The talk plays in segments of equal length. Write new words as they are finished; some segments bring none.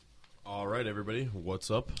right, everybody, what's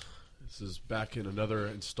up? This is back in another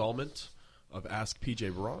installment of Ask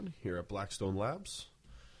PJ Braun here at Blackstone Labs.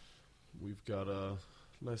 We've got a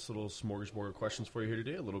nice little smorgasbord of questions for you here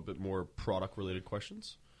today, a little bit more product-related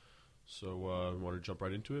questions. So we want to jump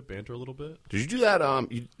right into it, banter a little bit. Did you do that?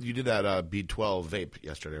 You did that B12 vape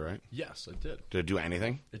yesterday, right? Yes, I did. Did it do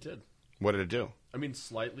anything? It did. What did it do? I mean,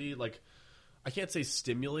 slightly, I can't say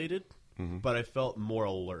stimulated, but I felt more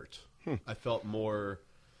alert. I felt more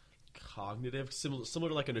cognitive, similar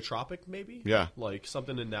to like a nootropic, maybe? Yeah. Like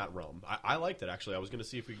something in that realm. I liked it, actually. I was going to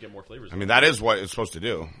see if we could get more flavors. I mean, that is what it's supposed to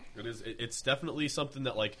do. It is. It's definitely something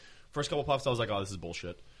that, first couple puffs, I was like, oh, this is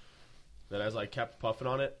bullshit. Then as I kept puffing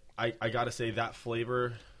on it, I got to say that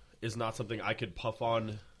flavor is not something I could puff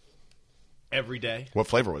on every day. What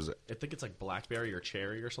flavor was it? I think it's like blackberry or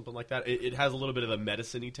cherry or something like that. It has a little bit of a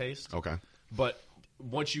medicine-y taste. Okay. But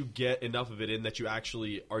once you get enough of it in that you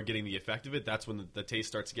actually are getting the effect of it, that's when the taste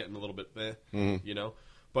starts getting a little bit you know?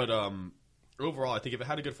 But overall, I think if it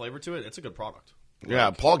had a good flavor to it, it's a good product.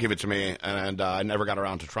 Yeah, Paul gave it to me, and I never got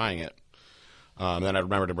around to trying it. Then I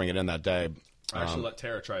remembered to bring it in that day. I actually let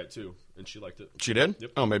Tara try it, too, and she liked it. She did?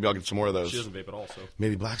 Yep. Oh, maybe I'll get some more of those. She doesn't vape at all, so.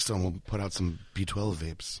 Maybe Blackstone will put out some B12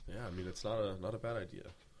 vapes. Yeah, I mean, it's not a bad idea.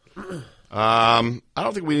 I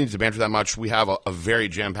don't think we need to banter that much. We have a very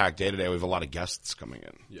jam-packed day today. We have a lot of guests coming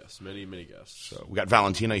in. Yes, many, many guests. So we got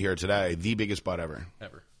Valentina here today, the biggest butt ever.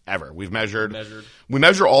 Ever. We've measured. Measured. We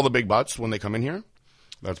measure all the big butts when they come in here.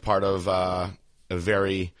 That's part of a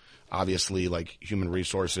very, obviously, human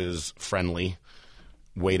resources friendly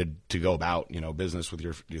way to go about, business with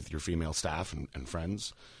your female staff and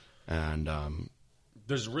friends. And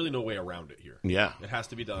there's really no way around it here. Yeah. It has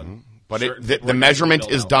to be done. Mm-hmm. But the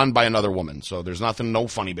measurement is done by another woman, so there's no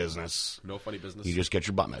funny business. No funny business. You just get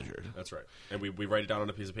your butt measured. That's right. And we write it down on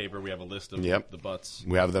a piece of paper. We have a list of the butts.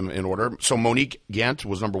 We have them in order. So Monique Gant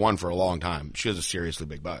was number one for a long time. She has a seriously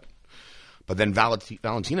big butt. But then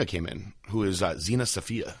Valentina came in, who is Zena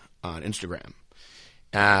Sophia on Instagram.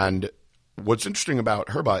 And what's interesting about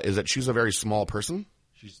her butt is that she's a very small person.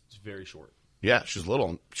 She's very short. Yeah, she's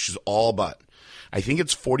little. She's all butt. I think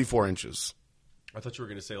it's 44 inches. I thought you were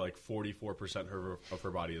going to say 44% of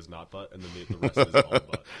her body is not butt, and then the rest is all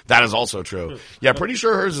butt. That is also true. Yeah, pretty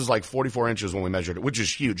sure hers is 44 inches when we measured it, which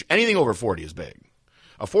is huge. Anything over 40 is big.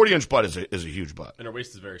 A 40-inch butt is a huge butt. And her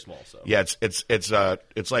waist is very small. So yeah,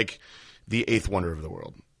 it's like the eighth wonder of the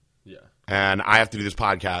world. Yeah. And I have to do this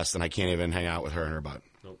podcast, and I can't even hang out with her and her butt.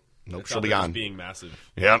 Nope. She'll be gone. Being massive.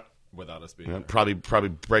 Yep. Without us being there. Probably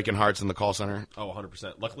breaking hearts in the call center. Oh,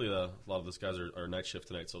 100%. Luckily, a lot of those guys are night shift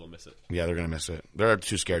tonight, so they'll miss it. Yeah, they're going to miss it. They're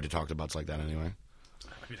too scared to talk to butts like that anyway.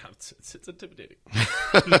 I mean, it's intimidating.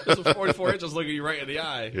 There's a 44 inches looking you right in the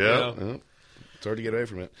eye. Yeah. It's hard to get away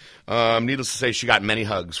from it. Needless to say, she got many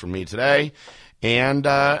hugs from me today. And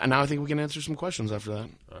now I think we can answer some questions after that.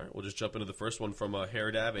 All right, we'll just jump into the first one from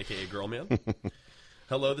Haradab, a.k.a. Girlman.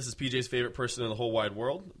 Hello, this is PJ's favorite person in the whole wide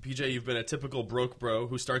world. PJ, you've been a typical broke bro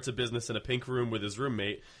who starts a business in a pink room with his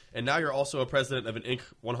roommate, and now you're also a president of an Inc.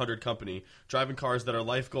 100 company, driving cars that are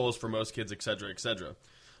life goals for most kids, etc., etc.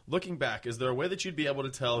 Looking back, is there a way that you'd be able to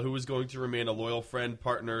tell who is going to remain a loyal friend,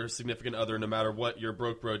 partner, significant other, no matter what in your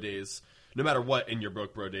broke bro days?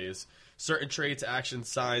 Certain traits, actions,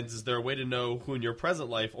 signs. Is there a way to know who in your present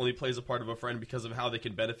life only plays a part of a friend because of how they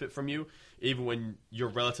can benefit from you, even when you're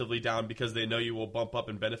relatively down because they know you will bump up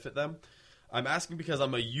and benefit them? I'm asking because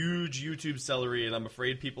I'm a huge YouTube celery and I'm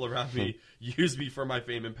afraid people around me use me for my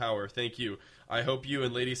fame and power. Thank you. I hope you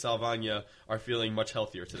and Lady Salvania are feeling much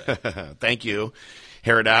healthier today. Thank you,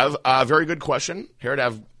 Haradav. Very good question.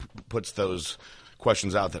 Haradav puts those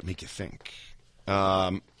questions out that make you think.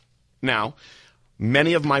 Now,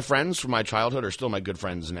 many of my friends from my childhood are still my good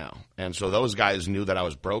friends now. And so those guys knew that I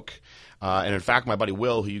was broke. And in fact, my buddy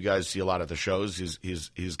Will, who you guys see a lot at the shows,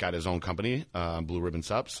 he's got his own company, Blue Ribbon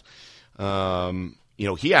Sups.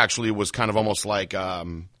 He actually was kind of almost like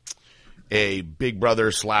a big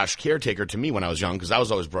brother / caretaker to me when I was young because I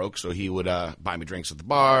was always broke. So he would buy me drinks at the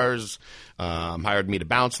bars, hired me to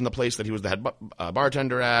bounce in the place that he was the head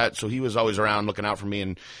bartender at. So he was always around looking out for me,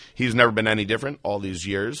 and he's never been any different all these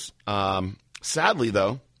years. Sadly,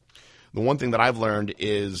 though, the one thing that I've learned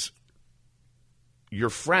is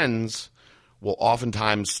your friends will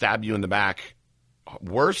oftentimes stab you in the back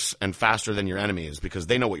worse and faster than your enemies because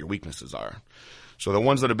they know what your weaknesses are. So the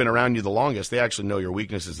ones that have been around you the longest, they actually know your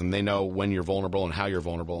weaknesses and they know when you're vulnerable and how you're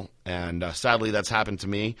vulnerable. And sadly, that's happened to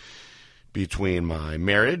me between my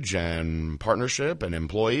marriage and partnership and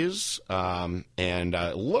employees. And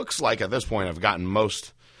it looks like at this point I've gotten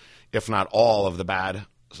most, if not all, of the bad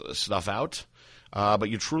stuff out. But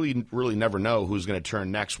you truly, really never know who's going to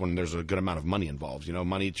turn next when there's a good amount of money involved. You know,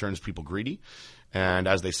 money turns people greedy. And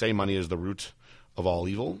as they say, money is the root of all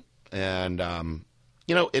evil. And,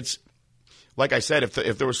 you know, it's like I said,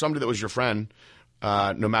 if there was somebody that was your friend,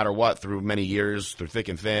 no matter what, through many years, through thick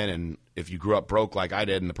and thin, and if you grew up broke like I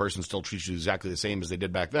did and the person still treats you exactly the same as they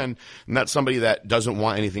did back then, and that's somebody that doesn't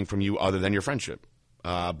want anything from you other than your friendship.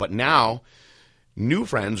 But now, new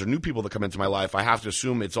friends or new people that come into my life, I have to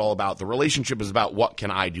assume it's all about the relationship is about what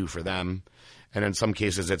can I do for them. And in some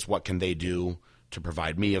cases, it's what can they do to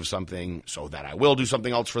provide me of something so that I will do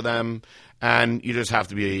something else for them. And you just have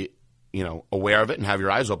to be, you know, aware of it and have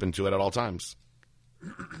your eyes open to it at all times.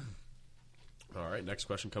 All right, next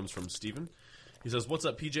question comes from Steven. He says, "What's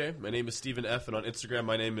up, PJ? My name is Steven F, and on Instagram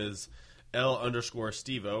my name is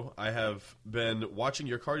L_Stevo. I have been watching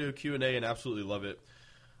your cardio Q&A and absolutely love it.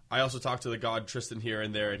 I also talk to the god Tristan here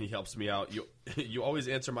and there, and he helps me out. You always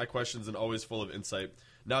answer my questions and always full of insight.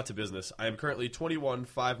 Not to business. I am currently 21,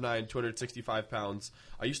 5'9", 265 pounds.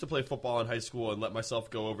 I used to play football in high school and let myself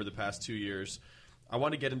go over the past 2 years. I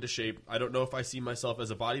want to get into shape. I don't know if I see myself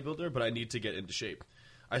as a bodybuilder, but I need to get into shape.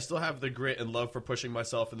 I still have the grit and love for pushing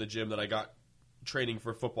myself in the gym that I got training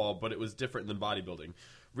for football, but it was different than bodybuilding.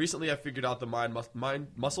 Recently, I figured out the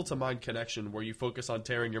muscle-to-mind connection where you focus on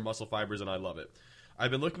tearing your muscle fibers, and I love it.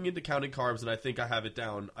 I've been looking into counting carbs, and I think I have it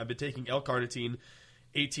down. I've been taking L-carnitine,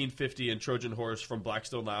 1850, and Trojan Horse from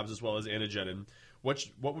Blackstone Labs, as well as Anagenin. What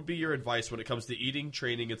would be your advice when it comes to eating,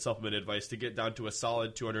 training, and supplement advice to get down to a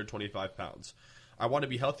solid 225 pounds? I want to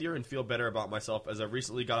be healthier and feel better about myself as I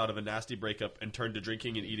recently got out of a nasty breakup and turned to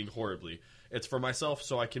drinking and eating horribly. It's for myself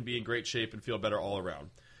so I can be in great shape and feel better all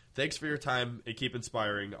around. Thanks for your time and keep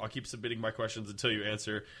inspiring. I'll keep submitting my questions until you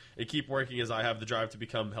answer and keep working as I have the drive to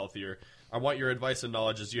become healthier. I want your advice and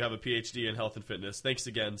knowledge as you have a PhD in health and fitness. Thanks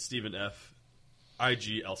again, Stephen F.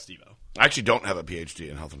 IGL Stevo. I actually don't have a PhD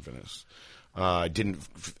in health and fitness. I didn't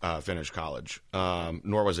finish college,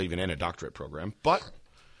 nor was I even in a doctorate program. But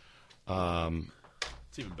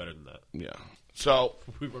it's even better than that. Yeah. So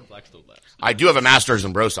we run Blackstone Labs. I do have a master's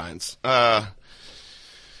in bro science.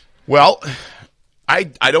 Well, I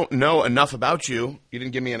don't know enough about you. You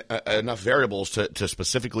didn't give me enough variables to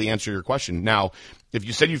specifically answer your question. Now, if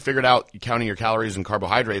you said you figured out counting your calories and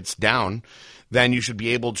carbohydrates down, then you should be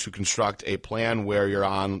able to construct a plan where you're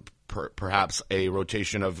on perhaps a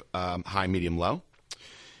rotation of high, medium, low.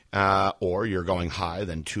 Or you're going high,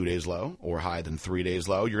 then 2 days low, or high, then 3 days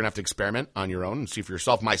low. You're going to have to experiment on your own and see for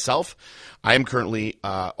yourself. Myself, I am currently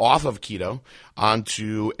off of keto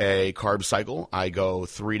onto a carb cycle. I go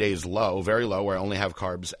 3 days low, very low, where I only have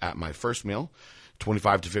carbs at my first meal,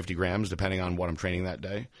 25 to 50 grams, depending on what I'm training that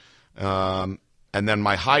day. And then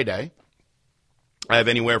my high day, I have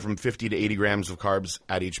anywhere from 50 to 80 grams of carbs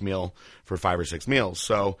at each meal for 5 or 6 meals.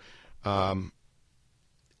 So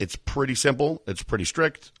it's pretty simple, it's pretty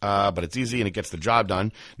strict, but it's easy and it gets the job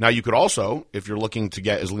done. Now, you could also, if you're looking to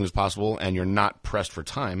get as lean as possible and you're not pressed for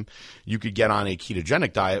time, you could get on a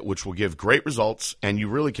ketogenic diet, which will give great results, and you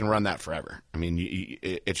really can run that forever. I mean,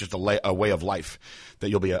 it's just a way of life that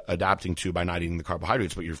you'll be adapting to by not eating the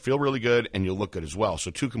carbohydrates, but you feel really good and you'll look good as well. So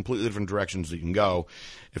 2 completely different directions that you can go.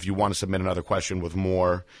 If you want to submit another question with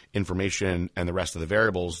more information and the rest of the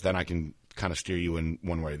variables, then I can kind of steer you in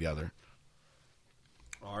one way or the other.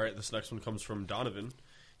 All right, this next one comes from Donovan.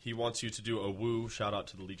 He wants you to do a woo shout out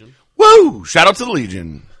to the Legion. Woo! Shout out to the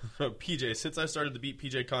Legion. PJ, since I started the Beat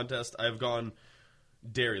PJ contest, I have gone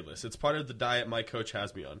dairyless. It's part of the diet my coach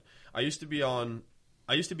has me on. I used to be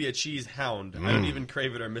a cheese hound. I don't even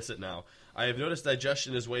crave it or miss it now. I have noticed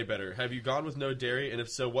digestion is way better. Have you gone with no dairy? And if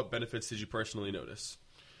so, what benefits did you personally notice?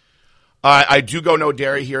 I do go no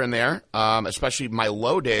dairy here and there, especially my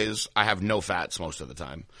low days. I have no fats most of the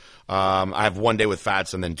time. I have 1 day with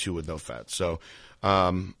fats and then 2 with no fats. So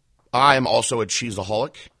I am also a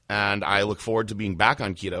cheeseaholic, and I look forward to being back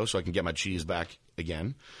on keto so I can get my cheese back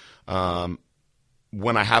again. When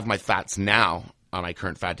I have my fats now, on my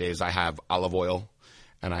current fat days, I have olive oil,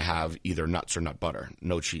 and I have either nuts or nut butter,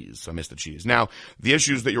 no cheese. So I miss the cheese. Now, the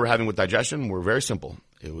issues that you were having with digestion were very simple.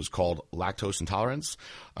 It was called lactose intolerance,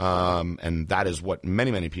 and that is what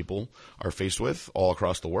many, many people are faced with all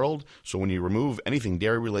across the world. So when you remove anything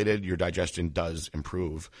dairy-related, your digestion does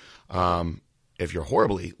improve. If you're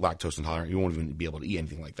horribly lactose intolerant, you won't even be able to eat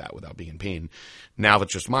anything like that without being in pain. Now, if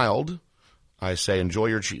it's just mild, I say enjoy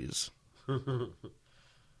your cheese.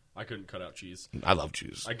 I couldn't cut out cheese. I love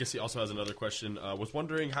cheese. I guess he also has another question. Was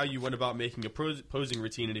wondering how you went about making a posing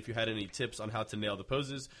routine and if you had any tips on how to nail the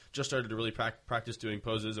poses. Just started to really practice doing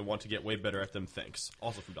poses and want to get way better at them. Thanks.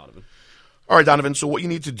 Also from Donovan. All right, Donovan, so what you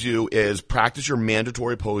need to do is practice your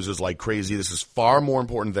mandatory poses like crazy. This is far more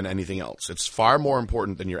important than anything else. It's far more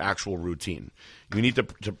important than your actual routine. You need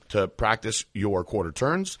to practice your quarter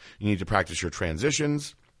turns. You need to practice your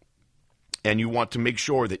transitions. And you want to make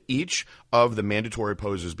sure that each of the mandatory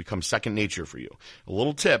poses becomes second nature for you. A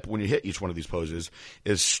little tip when you hit each one of these poses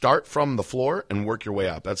is start from the floor and work your way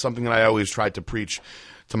up. That's something that I always try to preach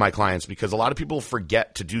to my clients because a lot of people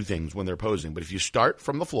forget to do things when they're posing. But if you start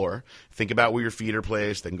from the floor, think about where your feet are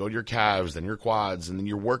placed, then go to your calves, then your quads, and then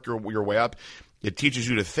you work your way up. It teaches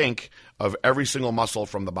you to think of every single muscle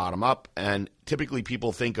from the bottom up, and typically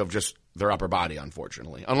people think of just their upper body,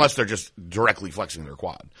 unfortunately, unless they're just directly flexing their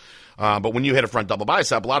quad. But when you hit a front double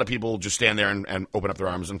bicep, a lot of people just stand there and open up their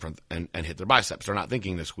arms in front and hit their biceps. They're not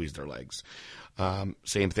thinking to squeeze their legs.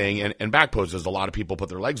 Same thing in back poses. A lot of people put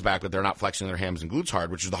their legs back, but they're not flexing their hams and glutes hard,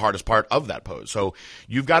 which is the hardest part of that pose. So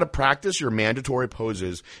you've got to practice your mandatory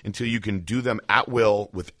poses until you can do them at will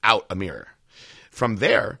without a mirror. From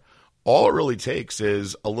there, all it really takes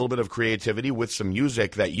is a little bit of creativity with some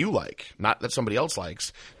music that you like, not that somebody else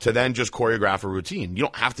likes, to then just choreograph a routine. You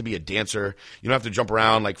don't have to be a dancer. You don't have to jump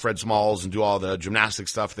around like Fred Smalls and do all the gymnastic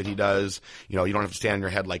stuff that he does. You don't have to stand on your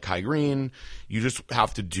head like Kai Green. You just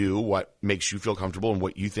have to do what makes you feel comfortable and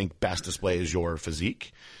what you think best displays your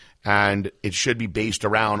physique. And it should be based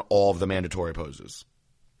around all of the mandatory poses.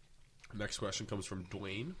 Next question comes from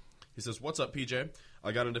Dwayne. He says, "What's up, PJ?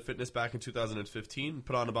 I got into fitness back in 2015,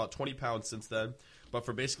 put on about 20 pounds since then, but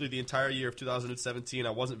for basically the entire year of 2017, I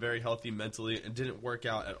wasn't very healthy mentally and didn't work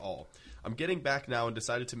out at all. I'm getting back now and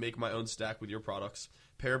decided to make my own stack with your products,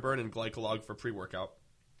 Paraburn and Glycolog for pre-workout,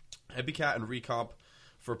 EpiCat and Recomp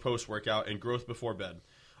for post-workout, and growth before bed,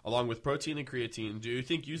 along with protein and creatine. Do you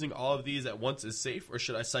think using all of these at once is safe, or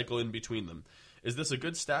should I cycle in between them? Is this a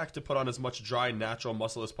good stack to put on as much dry, natural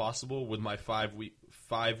muscle as possible with my five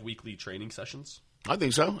weekly training sessions?" I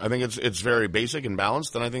think so. I think it's very basic and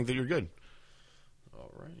balanced, and I think that you're good.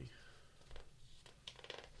 Alrighty.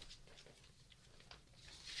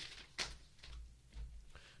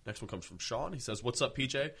 Next one comes from Sean. He says, "What's up,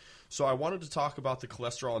 PJ? So I wanted to talk about the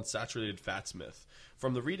cholesterol and saturated fats myth.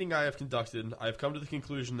 From the reading I have conducted, I have come to the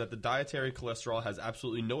conclusion that the dietary cholesterol has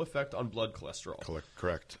absolutely no effect on blood cholesterol.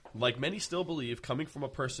 Correct. Like many still believe, coming from a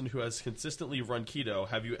person who has consistently run keto,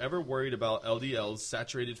 have you ever worried about LDLs,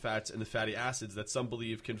 saturated fats, and the fatty acids that some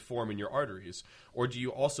believe can form in your arteries? Or do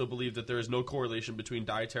you also believe that there is no correlation between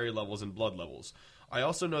dietary levels and blood levels? I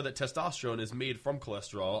also know that testosterone is made from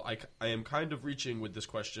cholesterol. I am kind of reaching with this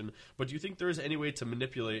question, but do you think there is any way to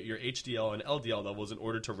manipulate your HDL and LDL levels in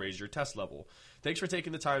order to raise your test level? Thanks for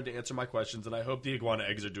taking the time to answer my questions, and I hope the iguana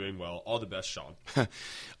eggs are doing well. All the best, Sean."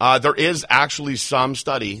 There is actually some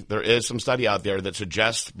study. There is some study out there that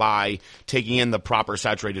suggests by taking in the proper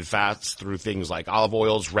saturated fats through things like olive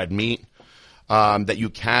oils, red meat, that you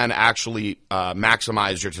can actually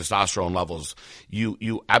maximize your testosterone levels.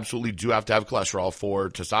 You absolutely do have to have cholesterol for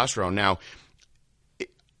testosterone. Now,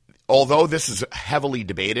 although this is heavily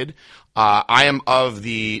debated, I am of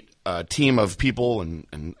the team of people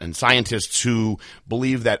and scientists who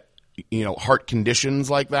believe that heart conditions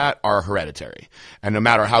like that are hereditary. And no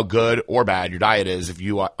matter how good or bad your diet is, if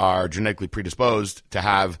you are genetically predisposed to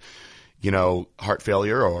have heart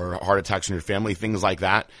failure or heart attacks in your family, things like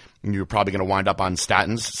that, you're probably going to wind up on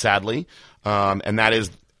statins, sadly. And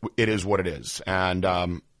it is what it is. And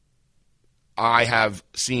I have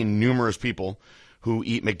seen numerous people who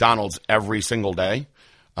eat McDonald's every single day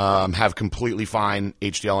have completely fine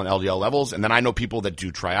HDL and LDL levels. And then I know people that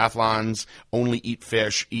do triathlons, only eat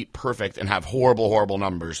fish, eat perfect, and have horrible, horrible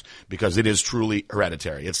numbers because it is truly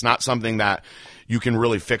hereditary. It's not something that you can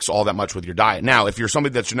really fix all that much with your diet. Now, if you're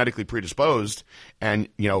somebody that's genetically predisposed and,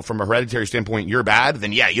 from a hereditary standpoint, you're bad,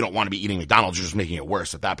 then yeah, you don't want to be eating McDonald's. You're just making it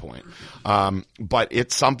worse at that point. But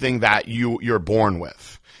it's something that you're born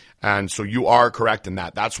with. And so you are correct in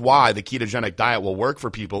that. That's why the ketogenic diet will work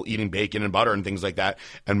for people eating bacon and butter and things like that.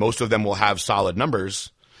 And most of them will have solid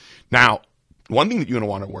numbers. Now, one thing that you're going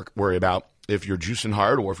to want to worry about if you're juicing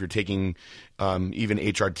hard or if you're taking even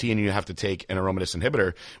HRT and you have to take an aromatase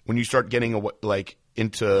inhibitor, when you start getting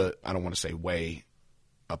into, I don't want to say way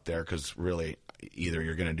up there because really either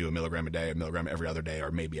you're going to do a milligram a day, a milligram every other day,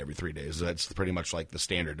 or maybe every 3 days. That's pretty much like the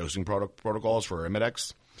standard dosing protocols for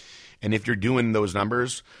Imidex. And if you're doing those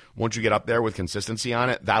numbers, once you get up there with consistency on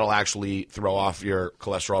it, that'll actually throw off your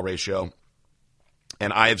cholesterol ratio.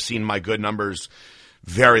 And I have seen my good numbers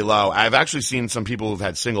very low. I've actually seen some people who've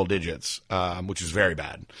had single digits, which is very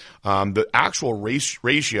bad. The actual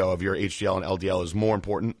ratio of your HDL and LDL is more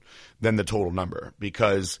important than the total number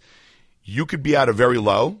because you could be at a very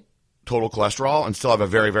low total cholesterol and still have a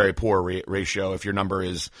very, very poor ratio if your number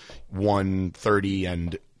is 130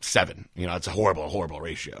 and 7. It's a horrible, horrible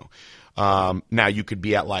ratio. Now you could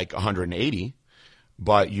be at like 180,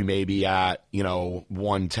 but you may be at,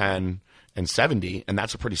 110 and 70, and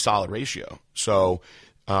that's a pretty solid ratio. So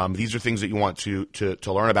these are things that you want to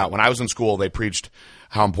learn about. When I was in school, they preached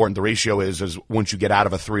how important the ratio is once you get out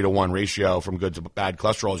of a 3-to-1 ratio from good to bad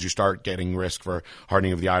cholesterol, as you start getting risk for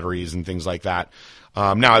hardening of the arteries and things like that.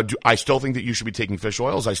 Now, I still think that you should be taking fish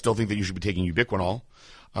oils. I still think that you should be taking ubiquinol.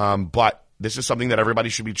 But this is something that everybody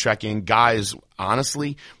should be checking. Guys,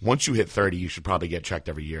 honestly, once you hit 30, you should probably get checked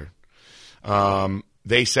every year.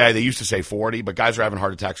 They used to say 40, but guys are having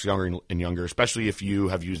heart attacks younger and younger, especially if you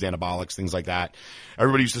have used anabolics, things like that.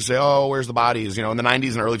 Everybody used to say, oh, where's the bodies? In the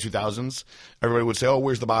 90s and early 2000s, everybody would say, oh,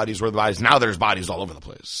 where's the bodies? Where are the bodies? Now there's bodies all over the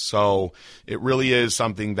place. So it really is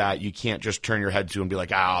something that you can't just turn your head to and be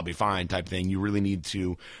like, I'll be fine type thing. You really need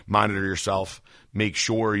to monitor yourself, make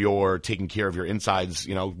sure you're taking care of your insides.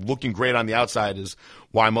 Looking great on the outside is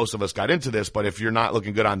why most of us got into this, but if you're not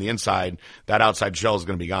looking good on the inside, that outside shell is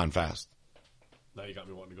going to be gone fast. Now you got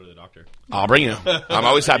me wanting to go to the doctor. I'll bring you. I'm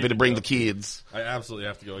always happy to bring the kids. I absolutely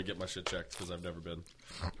have to go and get my shit checked because I've never been.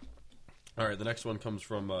 All right, the next one comes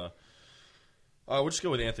from. We'll just go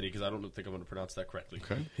with Anthony because I don't think I'm going to pronounce that correctly.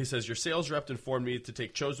 Okay. He says, your sales rep informed me to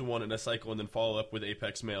take Chosen One in a cycle and then follow up with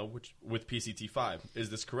Apex Male with PCT5. Is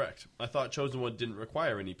this correct? I thought Chosen One didn't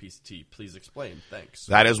require any PCT. Please explain. Thanks.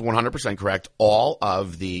 That is 100% correct. All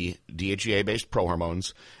of the DHEA-based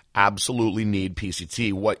prohormones absolutely need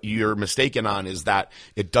PCT. What you're mistaken on is that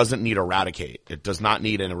it doesn't need Eradicate. It does not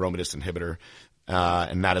need an aromatase inhibitor,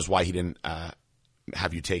 and that is why he didn't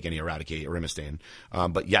have you take any Eradicate or Arimistane.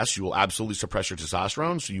 But yes, you will absolutely suppress your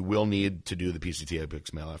testosterone, so you will need to do the PCT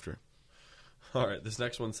Apex Male after. All right, this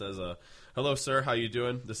next one says, hello, sir. How you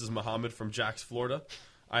doing? This is Muhammad from Jax, Florida.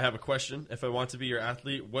 I have a question. If I want to be your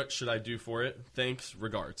athlete, what should I do for it? Thanks.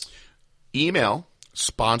 Regards. Email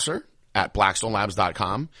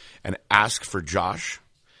sponsor@blackstonelabs.com and ask for Josh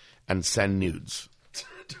and send nudes.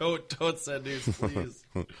 Don't send nudes, please.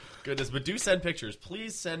 Goodness, but do send pictures.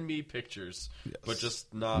 Please send me pictures, yes. But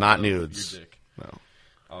just not nudes. Your dick. No.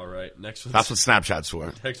 All right, next one. That's what Snapchat's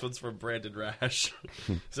for. Next one's from Brandon Rash.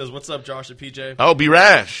 He says, "What's up, Josh and PJ? Oh, be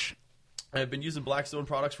Rash. I have been using Blackstone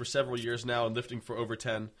products for several years now and lifting for over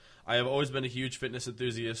 10. I have always been a huge fitness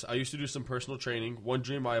enthusiast. I used to do some personal training. One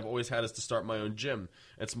dream I have always had is to start my own gym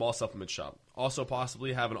and small supplement shop. Also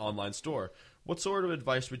possibly have an online store. What sort of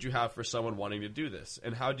advice would you have for someone wanting to do this?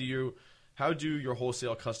 And how do your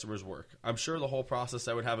wholesale customers work? I'm sure the whole process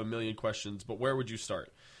I would have a million questions, but where would you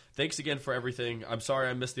start? Thanks again for everything. I'm sorry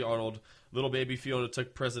I missed the Arnold. Little baby Fiona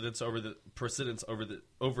took precedence over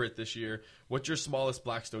it this year. What's your smallest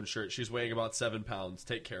Blackstone shirt? She's weighing about 7 pounds.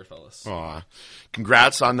 Take care, fellas." Aw.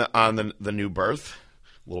 Congrats on the new birth,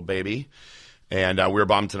 little baby. And we're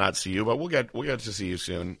bummed to not see you, but we'll get to see you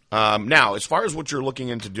soon. Now, as far as what you're looking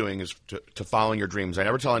into doing is to following your dreams. I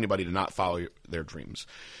never tell anybody to not follow their dreams.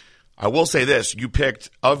 I will say this: you picked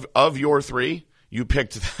of your three, you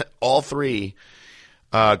picked all three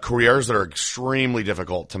careers that are extremely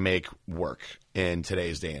difficult to make work in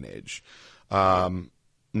today's day and age.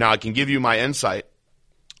 Now, I can give you my insight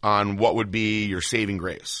on what would be your saving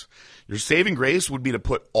grace. Your saving grace would be to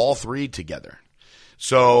put all three together.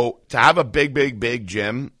 So to have a big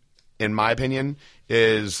gym, in my opinion,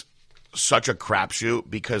 is such a crapshoot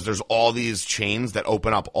because there's all these chains that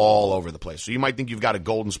open up all over the place. So you might think you've got a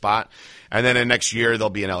golden spot, and then in next year there'll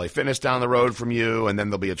be an LA Fitness down the road from you, and then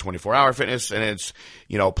there'll be a 24-hour Fitness, and it's,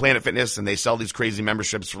 Planet Fitness, and they sell these crazy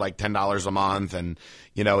memberships for like $10 a month, and,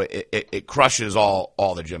 it crushes all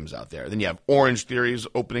the gyms out there. Then you have Orange Theories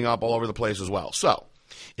opening up all over the place as well. So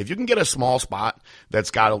if you can get a small spot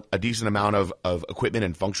that's got a decent amount of equipment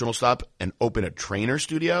and functional stuff and open a trainer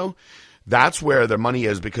studio, that's where the money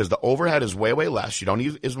is because the overhead is way less. You don't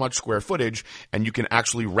need as much square footage, and you can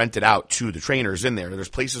actually rent it out to the trainers in there. There's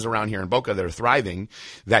places around here in Boca that are thriving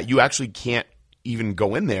that you actually can't even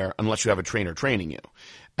go in there unless you have a trainer training you.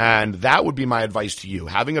 And that would be my advice to you.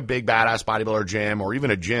 Having a big badass bodybuilder gym, or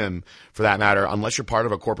even a gym for that matter, unless you're part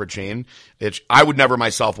of a corporate chain, I would never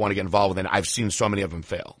myself want to get involved with it. I've seen so many of them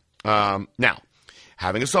fail. Now,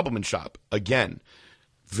 having a supplement shop, again,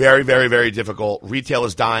 very, very, very difficult. Retail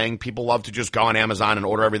is dying. People love to just go on Amazon and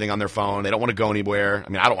order everything on their phone. They don't want to go anywhere. I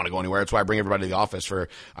mean, I don't want to go anywhere. That's why I bring everybody to the office for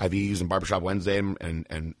IVs and Barbershop Wednesday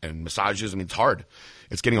and massages. I mean, it's hard.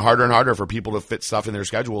 It's getting harder and harder for people to fit stuff in their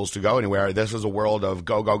schedules to go anywhere. This is a world of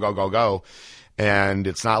go. And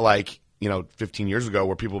it's not like 15 years ago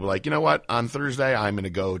where people were like, you know what, on Thursday I'm going to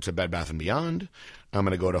go to Bed Bath & Beyond. I'm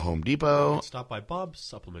going to go to Home Depot. Stop by Bob's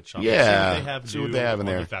Supplement Shop. Yeah, see what they have in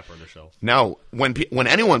there. On the Fat Burner shelf. Now, when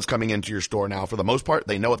anyone's coming into your store now, for the most part,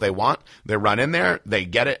 they know what they want. They run in there, they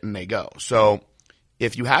get it, and they go. So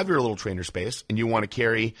if you have your little trainer space and you want to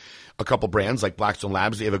carry a couple brands like Blackstone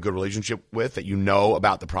Labs that you have a good relationship with, that you know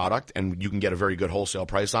about the product and you can get a very good wholesale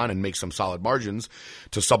price on and make some solid margins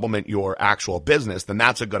to supplement your actual business, then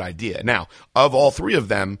that's a good idea. Now, of all three of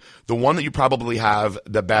them, the one that you probably have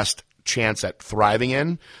the best chance at thriving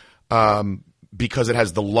in, because it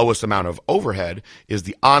has the lowest amount of overhead, is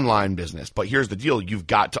the online business. But here's the deal. You've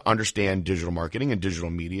got to understand digital marketing and digital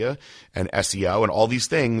media and SEO and all these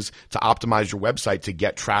things to optimize your website to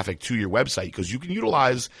get traffic to your website, because you can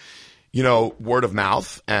utilize, word of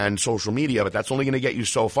mouth and social media, but that's only going to get you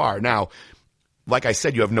so far. Now, like I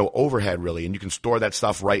said, you have no overhead really, and you can store that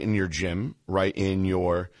stuff right in your gym, right in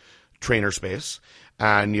your trainer space.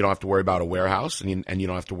 And you don't have to worry about a warehouse, and you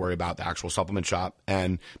don't have to worry about the actual supplement shop.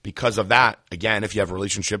 And because of that, again, if you have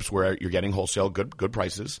relationships where you're getting wholesale good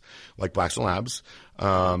prices, like Blackstone Labs,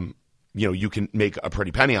 you can make a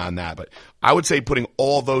pretty penny on that. But I would say putting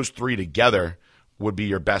all those three together would be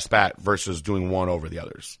your best bet versus doing one over the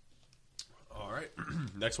others. All right.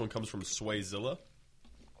 Next one comes from Swayzilla.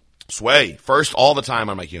 Sway, first all the time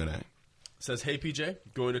on my Q&A. Says, hey, PJ,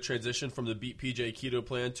 going to transition from the Beat PJ keto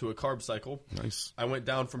plan to a carb cycle. Nice. I went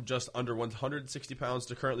down from just under 160 pounds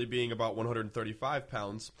to currently being about 135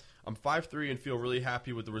 pounds. I'm 5'3" and feel really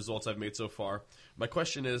happy with the results I've made so far. My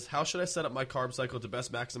question is, how should I set up my carb cycle to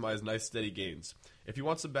best maximize nice, steady gains? If you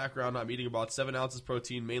want some background, I'm eating about 7 ounces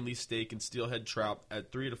protein, mainly steak and steelhead trout,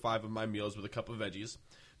 at 3 to 5 of my meals with a cup of veggies.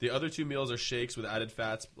 The other 2 meals are shakes with added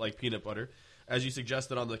fats like peanut butter, as you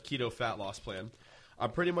suggested on the keto fat loss plan. I'm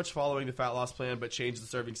pretty much following the fat loss plan, but changed the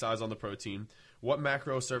serving size on the protein. What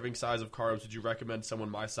macro serving size of carbs would you recommend someone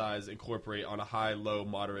my size incorporate on a high, low,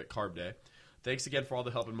 moderate carb day? Thanks again for all the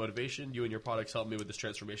help and motivation. You and your products helped me with this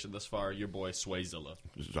transformation thus far. Your boy, Swayzilla.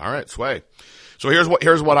 All right, Sway. So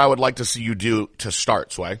here's what I would like to see you do to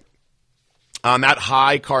start, Sway. On that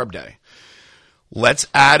high carb day, let's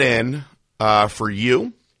add in, for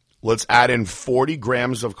you, let's add in 40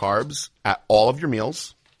 grams of carbs at all of your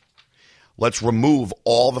meals. Let's remove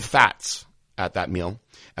all the fats at that meal,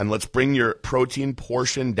 and let's bring your protein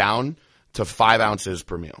portion down to 5 ounces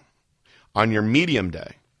per meal. On your medium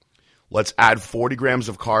day, let's add 40 grams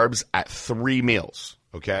of carbs at 3 meals,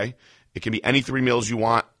 okay? It can be any 3 meals you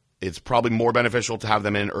want. It's probably more beneficial to have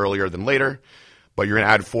them in earlier than later, but you're going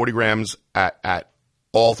to add 40 grams at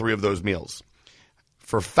all 3 of those meals.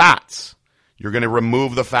 For fats, you're going to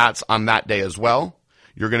remove the fats on that day as well.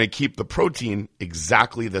 You're going to keep the protein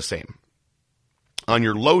exactly the same. On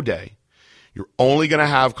your low day, you're only going to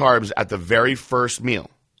have carbs at the very first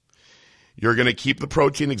meal. You're going to keep the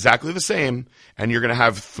protein exactly the same, and you're going to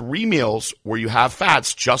have 3 meals where you have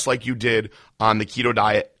fats just like you did on the keto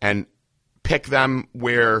diet, and pick them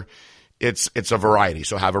where it's a variety.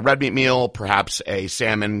 So have a red meat meal, perhaps a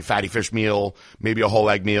salmon fatty fish meal, maybe a whole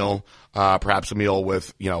egg meal, perhaps a meal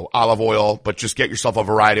with, olive oil, but just get yourself a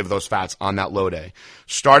variety of those fats on that low day.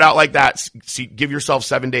 Start out like that. Give yourself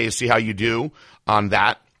 7 days, see how you do on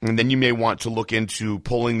that. And then you may want to look into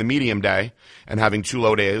pulling the medium day and having 2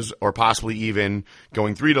 low days, or possibly even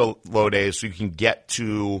going 3 low days so you can get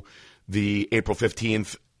to the April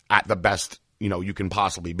 15th at the best, you can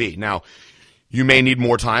possibly be. Now, you may need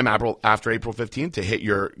more time after April 15th to hit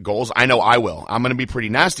your goals. I know I will. I'm going to be pretty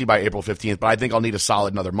nasty by April 15th, but I think I'll need a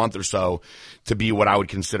solid another month or so to be what I would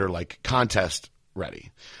consider like contest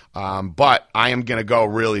ready. But I am going to go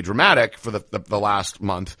really dramatic for the last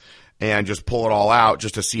month and just pull it all out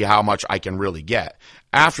just to see how much I can really get.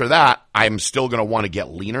 After that, I'm still going to want to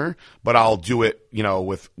get leaner, but I'll do it,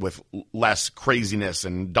 with less craziness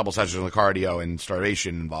and double sessions of cardio and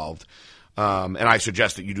starvation involved. And I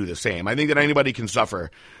suggest that you do the same. I think that anybody can suffer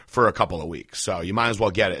for a couple of weeks, so you might as well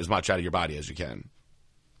get as much out of your body as you can.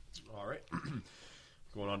 All right.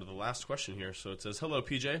 Going on to the last question here. So it says, hello,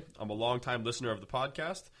 PJ. I'm a longtime listener of the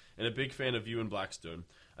podcast and a big fan of you and Blackstone.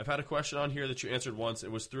 I've had a question on here that you answered once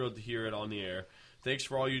and was thrilled to hear it on the air. Thanks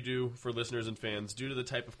for all you do for listeners and fans. Due to the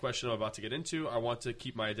type of question I'm about to get into, I want to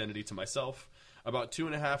keep my identity to myself. About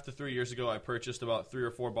 2.5 to 3 years ago, I purchased about 3 or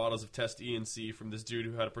 4 bottles of Test E&C from this dude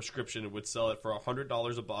who had a prescription and would sell it for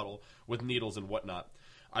 $100 a bottle with needles and whatnot.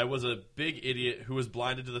 I was a big idiot who was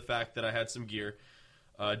blinded to the fact that I had some gear,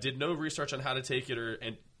 did no research on how to take it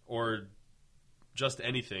or just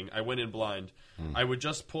anything. I went in blind. I would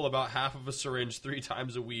just pull about half of a syringe 3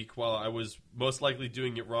 times a week while I was most likely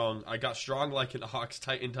doing it wrong. I got strong like an ox,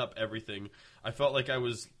 tightened up everything. I felt like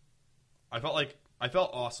I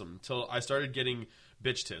felt awesome till I started getting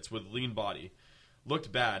bitch tits with lean body.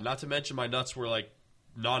 Looked bad. Not to mention my nuts were like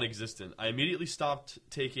non-existent. I immediately stopped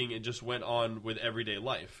taking and just went on with everyday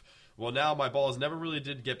life. Well, now my balls never really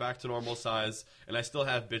did get back to normal size, and I still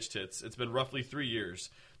have bitch tits. It's been roughly 3 years.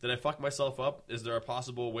 Did I fuck myself up? Is there a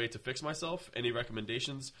possible way to fix myself? Any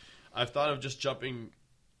recommendations? I've thought of just jumping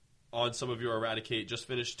on some of your Eradicate. Just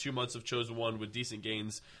finished 2 months of Chosen One with decent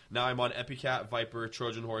gains. Now I'm on Epicat, Viper,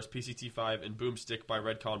 Trojan Horse, PCT5, and Boomstick by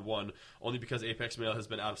Redcon 1, only because Apex Male has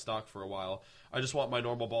been out of stock for a while. I just want my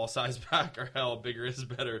normal ball size back, or hell, bigger is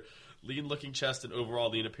better. Lean-looking chest and overall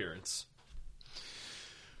lean appearance.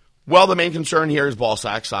 Well, the main concern here is ball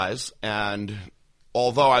sack size, and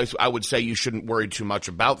although I would say you shouldn't worry too much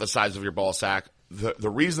about the size of your ball sack, the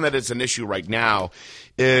reason that it's an issue right now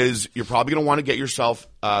is you're probably going to want to get yourself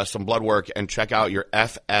some blood work and check out your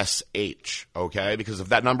FSH, okay? Because if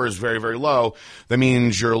that number is very, very low, that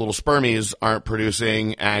means your little spermies aren't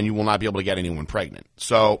producing and you will not be able to get anyone pregnant.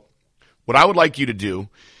 So what I would like you to do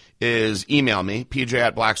is email me,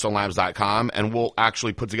 pj@blackstonelabs.com, and we'll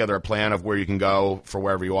actually put together a plan of where you can go for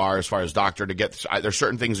wherever you are as far as doctor to get. There's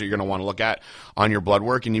certain things that you're going to want to look at on your blood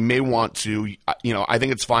work, and you may want to, I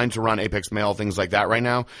think it's fine to run Apex Male, things like that right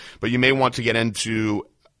now, but you may want to get into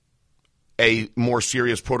a more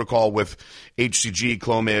serious protocol with HCG,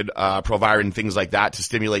 Clomid, Proviron, things like that to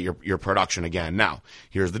stimulate your production again. Now,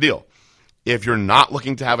 here's the deal. If you're not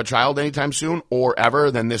looking to have a child anytime soon or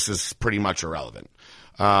ever, then this is pretty much irrelevant.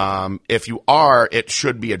 If you are, it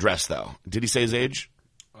should be addressed, though. Did he say his age?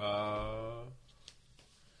 I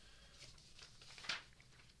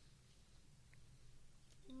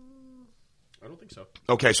don't think so.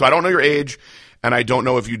 Okay, so I don't know your age, and I don't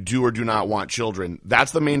know if you do or do not want children.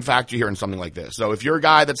 That's the main factor here in something like this. So if you're a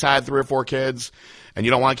guy that's had 3 or 4 kids and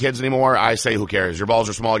you don't want kids anymore, I say who cares? Your balls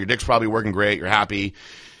are small, your dick's probably working great, you're happy.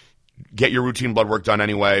 Get your routine blood work done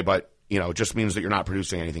anyway, but it just means that you're not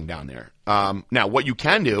producing anything down there. Now, what you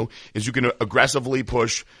can do is you can aggressively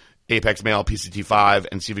push Apex Male PCT5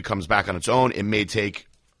 and see if it comes back on its own. It may take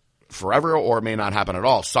forever or it may not happen at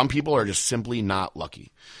all. Some people are just simply not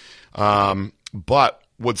lucky. But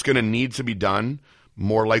what's going to need to be done,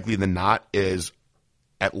 more likely than not, is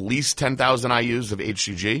at least 10,000 IUs of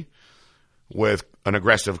HCG with an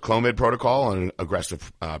aggressive Clomid protocol and an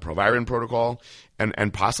aggressive Proviron protocol,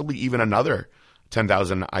 and possibly even another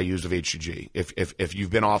 10,000 IUs of HCG if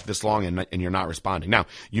you've been off this long and you're not responding. Now,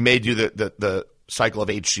 you may do the cycle of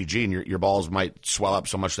HCG and your balls might swell up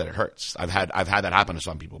so much that it hurts. I've had that happen to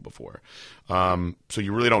some people before. So we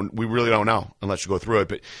really don't know unless you go through it.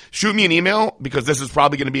 But shoot me an email, because this is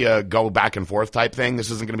probably going to be a go back and forth type thing.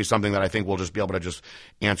 This isn't going to be something that I think we'll just be able to just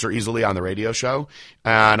answer easily on the radio show.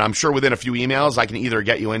 And I'm sure within a few emails, I can either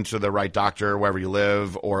get you into the right doctor wherever you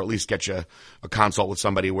live, or at least get you a consult with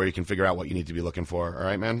somebody where you can figure out what you need to be looking for. All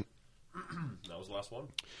right, man? That was the last one.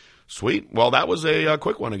 Sweet. Well, that was a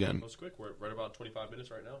quick one again. That was quick. We're right about 25 minutes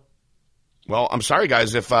right now. Well, I'm sorry,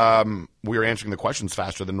 guys, if we were answering the questions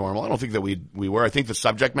faster than normal. I don't think that we were. I think the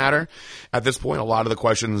subject matter at this point, a lot of the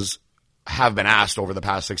questions have been asked over the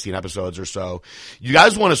past 16 episodes or so. You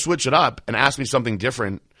guys want to switch it up and ask me something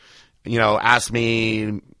different. Ask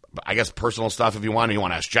me, I guess, personal stuff if you want. You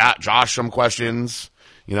want to ask Josh some questions.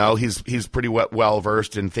 He's pretty well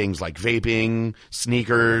versed in things like vaping,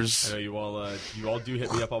 sneakers. I know you all do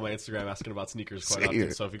hit me up on my Instagram asking about sneakers quite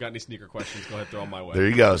often. So if you got any sneaker questions, go ahead, throw them my way. There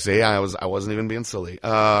you go. See, I wasn't even being silly.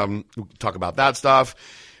 Talk about that stuff.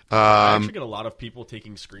 I actually get a lot of people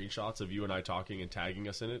taking screenshots of you and I talking and tagging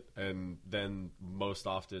us in it, and then most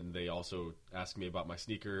often they also ask me about my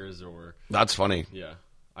sneakers or. That's funny. Yeah.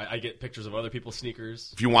 I get pictures of other people's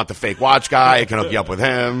sneakers. If you want the fake watch guy, I can hook you up with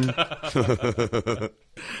him.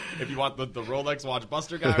 If you want the Rolex watch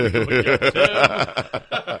buster guy, we can hook you up with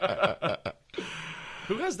him.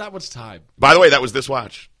 Who has that much time? By the way, that was this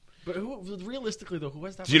watch. But realistically, though, who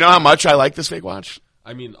has that much time? Do you know how much I like this fake watch?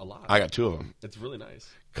 I mean, a lot. I got 2 of them. It's really nice.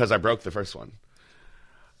 Because I broke the first one.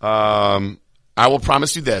 I will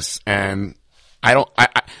promise you this, and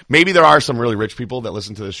maybe there are some really rich people that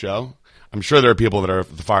listen to this show. I'm sure there are people that are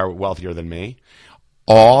far wealthier than me.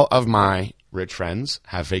 All of my rich friends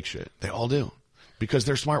have fake shit. They all do. Because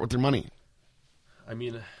they're smart with their money. I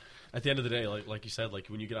mean, at the end of the day, like you said, like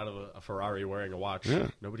when you get out of a Ferrari wearing a watch,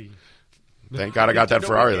 nobody... Thank God I got that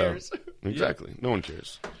Ferrari, though. Exactly. No one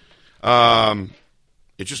cares.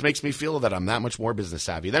 It just makes me feel that I'm that much more business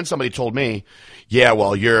savvy. Then somebody told me, yeah,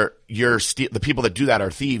 well, the people that do that are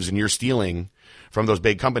thieves and you're stealing from those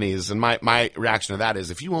big companies. And my reaction to that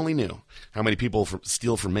is, if you only knew how many people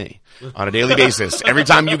steal from me on a daily basis, every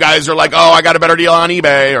time you guys are like, oh, I got a better deal on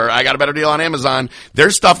eBay or I got a better deal on Amazon,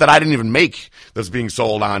 there's stuff that I didn't even make that's being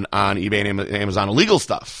sold on eBay and Amazon, illegal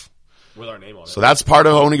stuff. With our name on it. So that's part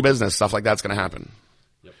of owning a business. Stuff like that's going to happen.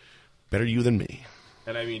 Yep. Better you than me.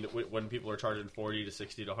 And I mean, when people are charging $40,000 to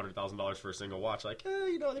 $60,000 to $100,000 for a single watch, like,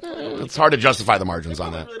 they it's hard to justify the margins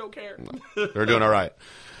on that. really don't care. They're doing all right.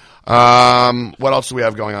 What else do we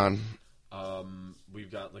have going on?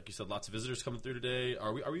 We've got, like you said, lots of visitors coming through today.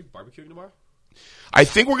 Are we barbecuing tomorrow? I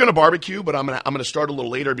think we're going to barbecue, but I'm going to start a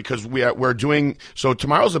little later because we're doing. So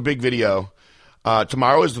tomorrow's a big video.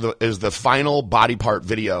 Tomorrow is the final body part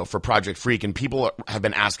video for Project Freak, and people have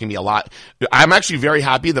been asking me a lot. I'm actually very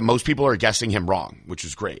happy that most people are guessing him wrong, which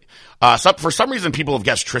is great. For some reason, people have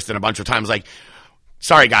guessed Tristan a bunch of times. Like,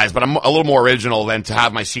 sorry guys, but I'm a little more original than to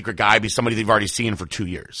have my secret guy be somebody they've already seen for 2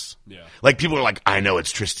 years. Yeah. Like, people are like, I know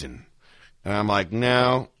it's Tristan, and I'm like,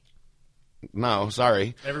 no,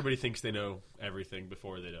 sorry. Everybody thinks they know everything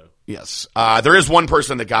before they know. Yes. There is one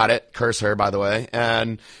person that got it. Curse her, by the way,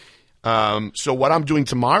 and. So what I'm doing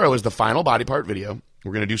tomorrow is the final body part video.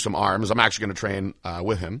 We're going to do some arms. I'm actually going to train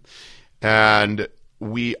with him, and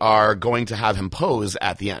we are going to have him pose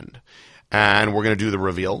at the end, and we're going to do the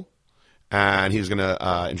reveal, and he's going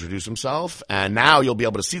to introduce himself, and now you'll be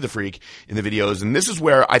able to see the freak in the videos. And this is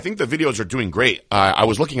where I think the videos are doing great. I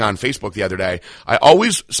was looking on Facebook the other day. I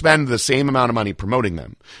always spend the same amount of money promoting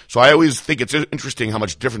them. So I always think it's interesting how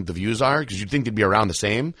much different the views are, because you'd think they'd be around the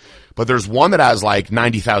same. But there's one that has like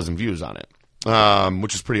 90,000 views on it,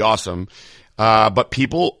 which is pretty awesome. But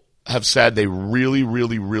people have said they really,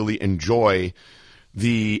 really, really enjoy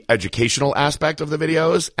the educational aspect of the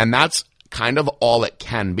videos, and that's kind of all it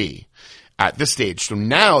can be at this stage. So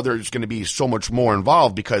now there's going to be so much more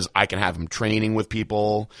involved, because I can have him training with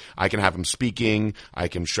people. I can have him speaking. I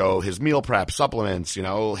can show his meal prep, supplements,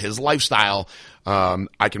 his lifestyle.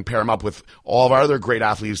 I can pair him up with all of our other great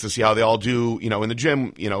athletes to see how they all do, in the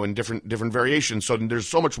gym, in different variations. So there's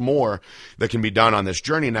so much more that can be done on this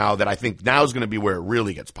journey now, that I think now is going to be where it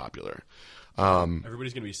really gets popular.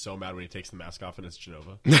 Everybody's going to be so mad when he takes the mask off and it's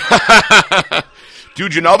Genova.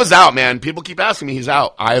 Dude, Genova's out, man. People keep asking me. He's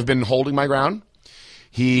out. I have been holding my ground.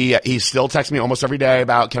 He still texts me almost every day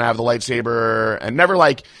about, can I have the lightsaber? And never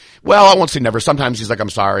like, well, I won't say never. Sometimes he's like,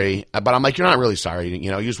 I'm sorry. But I'm like, you're not really sorry.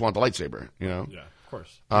 You just want the lightsaber, Yeah, of course.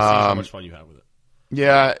 See how much fun you have with it.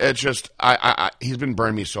 Yeah, it's just, he's been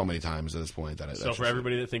burned me so many times at this point. So for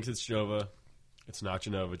everybody that thinks it's Genova, it's not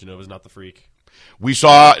Genova. Genova's not the freak. We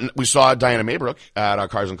saw Diana Maybrook at our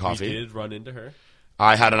Cars and Coffee. We did run into her.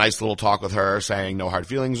 I had a nice little talk with her, saying no hard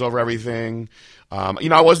feelings over everything.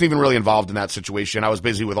 I wasn't even really involved in that situation. I was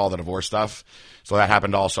busy with all the divorce stuff, so that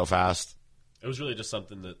happened all so fast. It was really just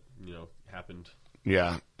something that happened.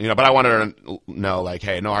 Yeah, but I wanted her to know, like,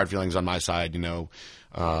 hey, no hard feelings on my side. Really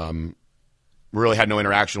had no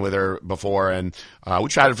interaction with her before, and we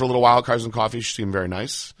chatted for a little while at Cars and Coffee. She seemed very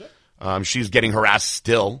nice. Yeah. She's getting harassed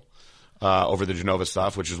still over the Genova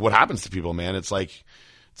stuff, which is what happens to people, man. It's like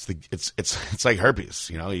it's like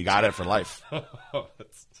herpes. You got it for life.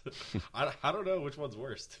 I don't know which one's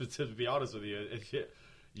worse. To be honest with you,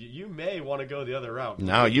 you may want to go the other route.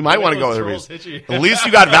 No, you might want to go herpes. At least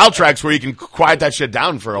you got Valtrex, where you can quiet that shit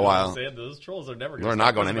down for a while. Those trolls are never. They're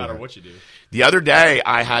not going anywhere. No matter what you do. The other day,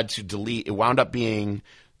 I had to delete. It wound up being.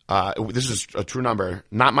 This is a true number,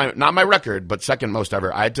 not my record, but second most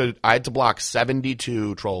ever. I had to block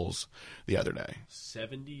 72 trolls the other day.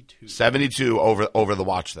 72 over the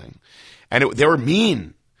watch thing, and they were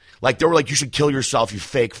mean. Like, they were like, you should kill yourself, you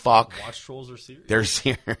fake fuck. Watch trolls are serious. They're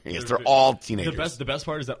serious. They're all teenagers. The best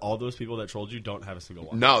part is that all those people that trolled you don't have a single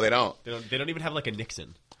watch. No, they don't. They don't even have like a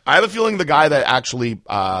Nixon. I have a feeling the guy that actually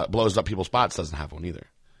blows up people's spots doesn't have one either.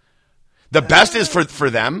 The best is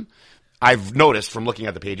for them. I've noticed from looking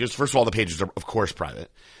at the pages. First of all, the pages are, of course,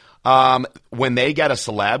 private. When they get a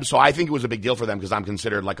celeb, so I think it was a big deal for them, because I'm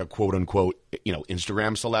considered like a quote unquote,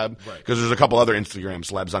 Instagram celeb. Right. Because there's a couple other Instagram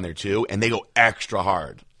celebs on there too, and they go extra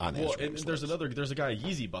hard on Instagram. And there's a guy,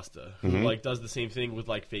 Yeezy Busta, who like does the same thing with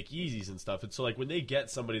like fake Yeezys and stuff. And so like when they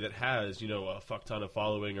get somebody that has, a fuck ton of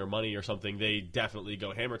following or money or something, they definitely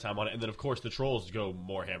go hammer time on it. And then of course the trolls go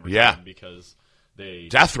more hammer time because they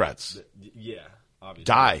death threats. Yeah, obviously.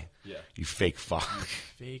 Die. Yeah. You fake fuck.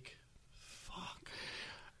 Fake.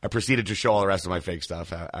 I proceeded to show all the rest of my fake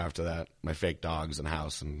stuff after that. My fake dogs and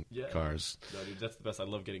house and cars. No, dude, that's the best. I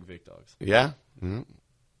love getting fake dogs. Yeah?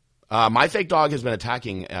 Mm-hmm. My fake dog has been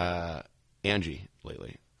attacking Angie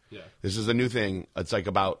lately. Yeah. This is a new thing. It's like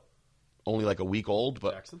about only like a week old,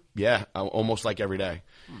 but Jackson? yeah, almost like every day.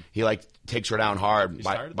 He like takes her down hard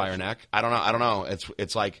by her neck. I don't know.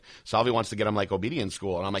 It's like Salvi wants to get him like obedience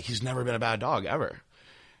school, and I'm like, he's never been a bad dog ever.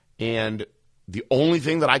 And the only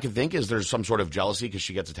thing that I can think is there's some sort of jealousy because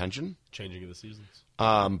she gets attention. Changing of the seasons.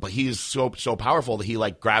 But he's so powerful that he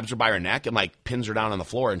like grabs her by her neck and like pins her down on the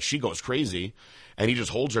floor, and she goes crazy, and he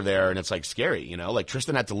just holds her there, and it's like scary, you know. Like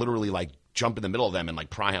Tristan had to literally like jump in the middle of them and like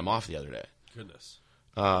pry him off the other day. Goodness.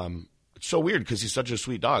 It's so weird because he's such a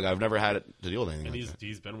sweet dog. I've never had to deal with anything. And like that.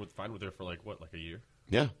 he's been fine with her for like a year.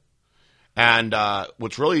 Yeah. And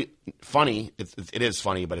what's really funny, it is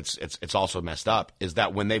funny, but it's also messed up, is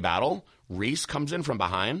that when they battle, Reese comes in from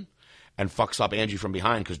behind and fucks up Angie from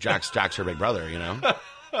behind because Jack's her big brother, you know?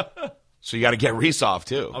 So you got to get Reese off,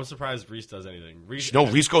 too. I'm surprised Reese does anything.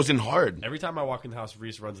 Reese goes in hard. Every time I walk in the house,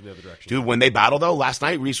 Reese runs in the other direction. Dude, when they battle, though, last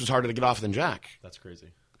night, Reese was harder to get off than Jack. That's crazy.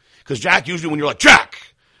 Because Jack, usually when you're like, Jack!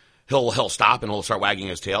 He'll stop and he'll start wagging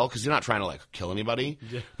his tail because he's not trying to like kill anybody.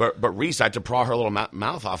 Yeah. But Reese had to paw her little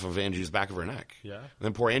mouth off of Angie's back of her neck. Yeah. And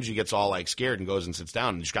then poor Angie gets all like scared and goes and sits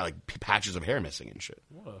down and she's got like patches of hair missing and shit.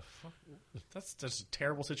 What a fuck? That's a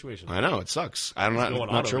terrible situation. I know, it sucks. I'm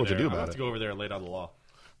not sure what to do about it. I have to go over there and lay down the law.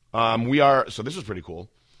 So this is pretty cool.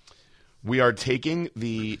 We are taking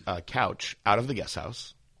the couch out of the guest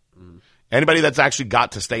house. Mm. Anybody that's actually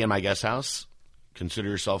got to stay in my guest house, consider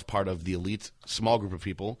yourself part of the elite small group of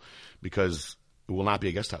people because it will not be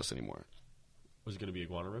a guest house anymore. Was it going to be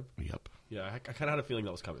Iguana Room? Yep. Yeah, I kind of had a feeling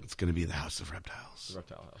that was coming. It's going to be the House of Reptiles. The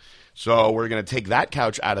reptile house. So we're going to take that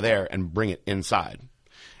couch out of there and bring it inside.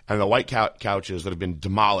 And the white couches that have been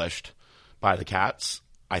demolished by the cats,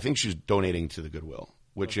 I think she's donating to the Goodwill,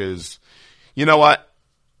 which is, you know what?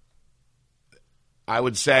 I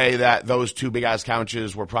would say that those two big-ass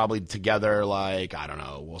couches were probably together like, I don't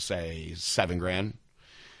know, we'll say $7,000.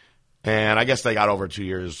 And I guess they got over 2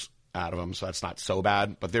 years out of them, so that's not so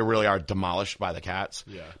bad. But they really are demolished by the cats.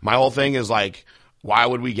 Yeah. My whole thing is like, why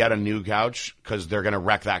would we get a new couch? Because they're going to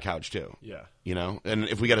wreck that couch too. Yeah. You know? And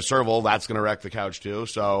if we get a serval, that's going to wreck the couch too.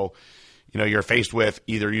 So, you know, you're faced with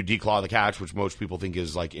either you declaw the couch, which most people think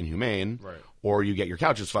is like inhumane, right, or you get your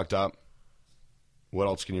couches fucked up. What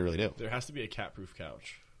else can you really do? There has to be a cat-proof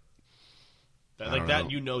couch. That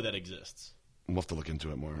you know that exists. We'll have to look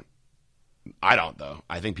into it more. I don't, though.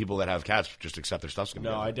 I think people that have cats just accept their stuff's going to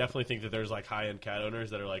be No, I definitely think that there's like high-end cat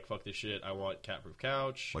owners that are like, fuck this shit, I want cat-proof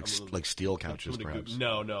couch. Like steel couches, perhaps.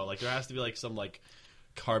 No. Like there has to be like some like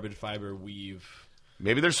carbon fiber weave.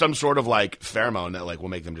 Maybe there's some sort of like pheromone that like will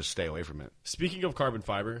make them just stay away from it. Speaking of carbon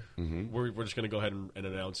fiber, we're just going to go ahead and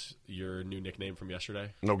announce your new nickname from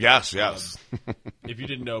yesterday. Oh, yes. If you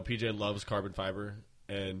didn't know, PJ loves carbon fiber,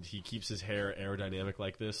 and he keeps his hair aerodynamic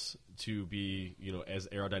like this to be, you know, as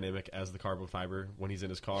aerodynamic as the carbon fiber when he's in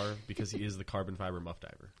his car because he is the carbon fiber muff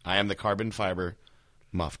diver. I am the carbon fiber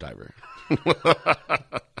muff diver.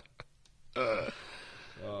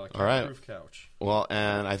 All right. Cat-proof couch. Well,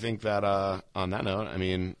 and I think that on that note, I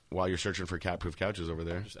mean, while you're searching for cat-proof couches over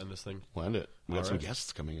there, just end this thing. We'll end it. We got some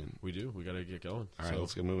guests coming in. We do. We got to get going. All right,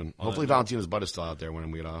 let's get moving. Hopefully, Valentina's butt is still out there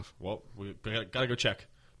when we get off. Well, we got to go check.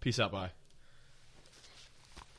 Peace out. Bye.